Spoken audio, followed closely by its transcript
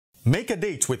Make a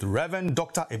date with Reverend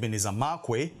Dr. Ebenezer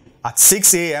Markwei at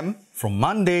 6 a.m. from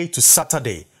Monday to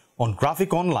Saturday on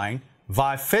Graphic Online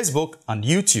via Facebook and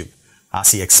YouTube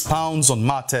as he expounds on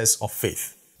matters of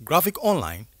faith. Graphic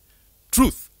Online,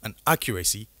 truth and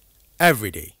accuracy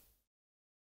every day.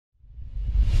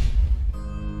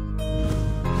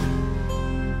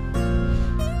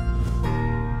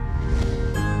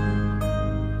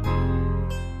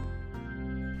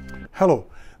 Hello,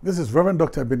 this is Reverend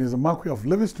Dr. Ebenezer Markwei of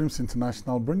Living Streams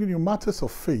International, bringing you matters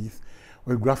of faith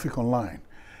with Graphic Online.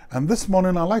 And this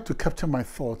morning, I'd like to capture my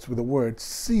thoughts with the word,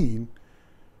 seeing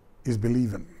is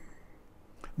believing.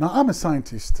 Now, I'm a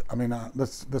scientist. I mean,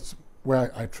 that's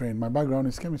where I train. My background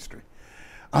is chemistry.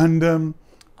 And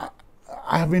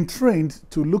I have been trained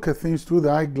to look at things through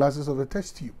the eyeglasses of a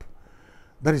test tube.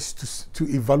 That is to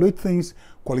evaluate things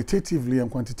qualitatively and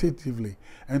quantitatively,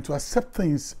 and to accept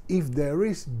things if there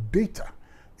is data.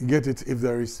 You get it? If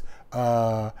there is,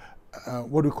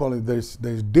 what do you call it? There's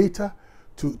data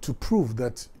to prove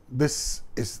that this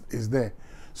is there.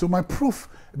 So my proof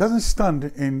doesn't stand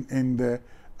in the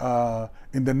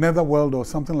netherworld or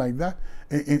something like that,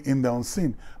 in the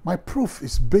unseen. My proof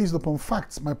is based upon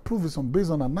facts. My proof is based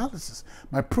on analysis.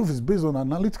 My proof is based on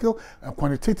analytical,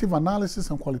 quantitative analysis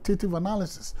and qualitative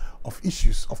analysis of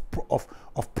issues, of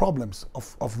problems,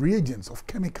 of reagents, of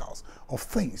chemicals, of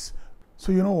things.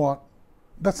 So you know what?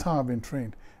 That's how I've been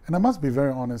trained. And I must be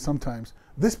very honest, sometimes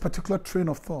this particular train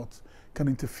of thought can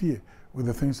interfere with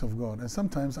the things of God. And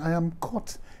sometimes I am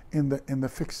caught in the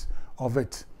fix of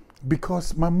it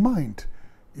because my mind,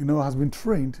 has been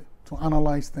trained to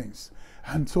analyze things.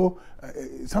 And so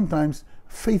sometimes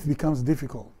faith becomes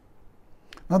difficult.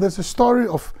 Now there's a story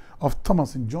of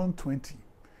Thomas in John 20,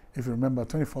 if you remember,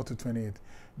 24 to 28.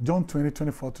 John 20,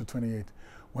 24 to 28.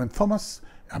 When Thomas,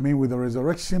 with the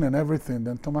resurrection and everything,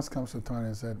 then Thomas comes to Thomas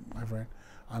and said, my friend,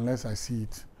 unless I see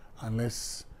it,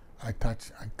 unless I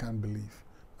touch, I can't believe.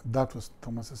 That was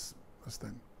Thomas's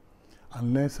thing.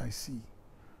 Unless I see,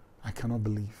 I cannot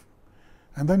believe.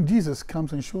 And then Jesus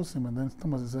comes and shows him, and then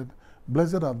Thomas said,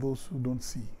 blessed are those who don't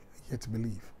see, yet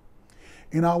believe.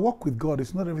 In our walk with God,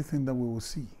 it's not everything that we will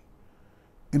see.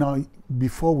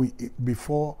 Before we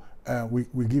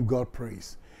give God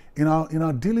praise. In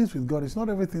our dealings with God, it's not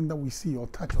everything that we see or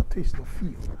touch or taste or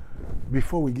feel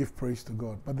before we give praise to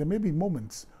God. But there may be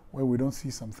moments where we don't see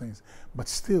some things. But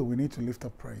still, we need to lift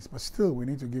up praise. But still, we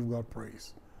need to give God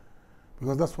praise.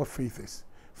 Because that's what faith is.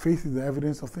 Faith is the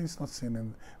evidence of things not seen,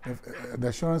 and the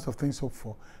assurance of things hoped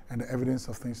for, and the evidence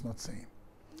of things not seen.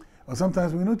 Or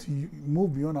sometimes we need to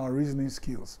move beyond our reasoning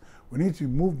skills. We need to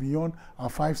move beyond our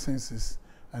five senses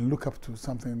and look up to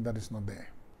something that is not there.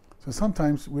 So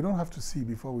sometimes we don't have to see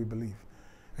before we believe.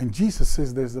 And Jesus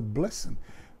says there's a blessing.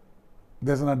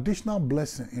 There's an additional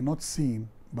blessing in not seeing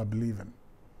but believing.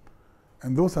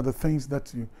 And those are the things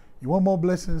that you want more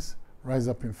blessings, rise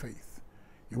up in faith.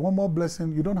 You want more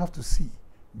blessing, you don't have to see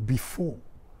before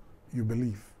you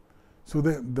believe. So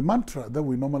the mantra that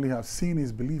we normally have, seeing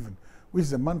is believing, which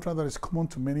is a mantra that is common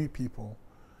to many people,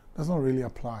 does not really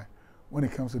apply when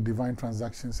it comes to divine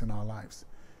transactions in our lives.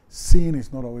 Seeing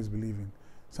is not always believing.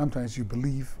 Sometimes you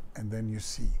believe and then you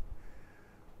see.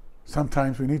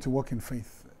 Sometimes we need to walk in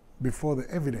faith before the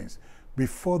evidence,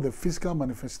 before the physical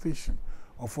manifestation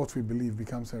of what we believe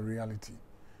becomes a reality.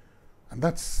 And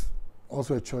that's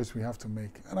also a choice we have to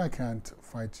make. And I can't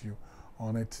fight you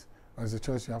on it. It's a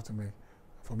choice you have to make.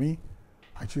 For me,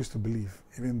 I choose to believe,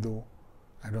 even though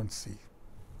I don't see.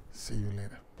 See you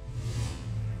later.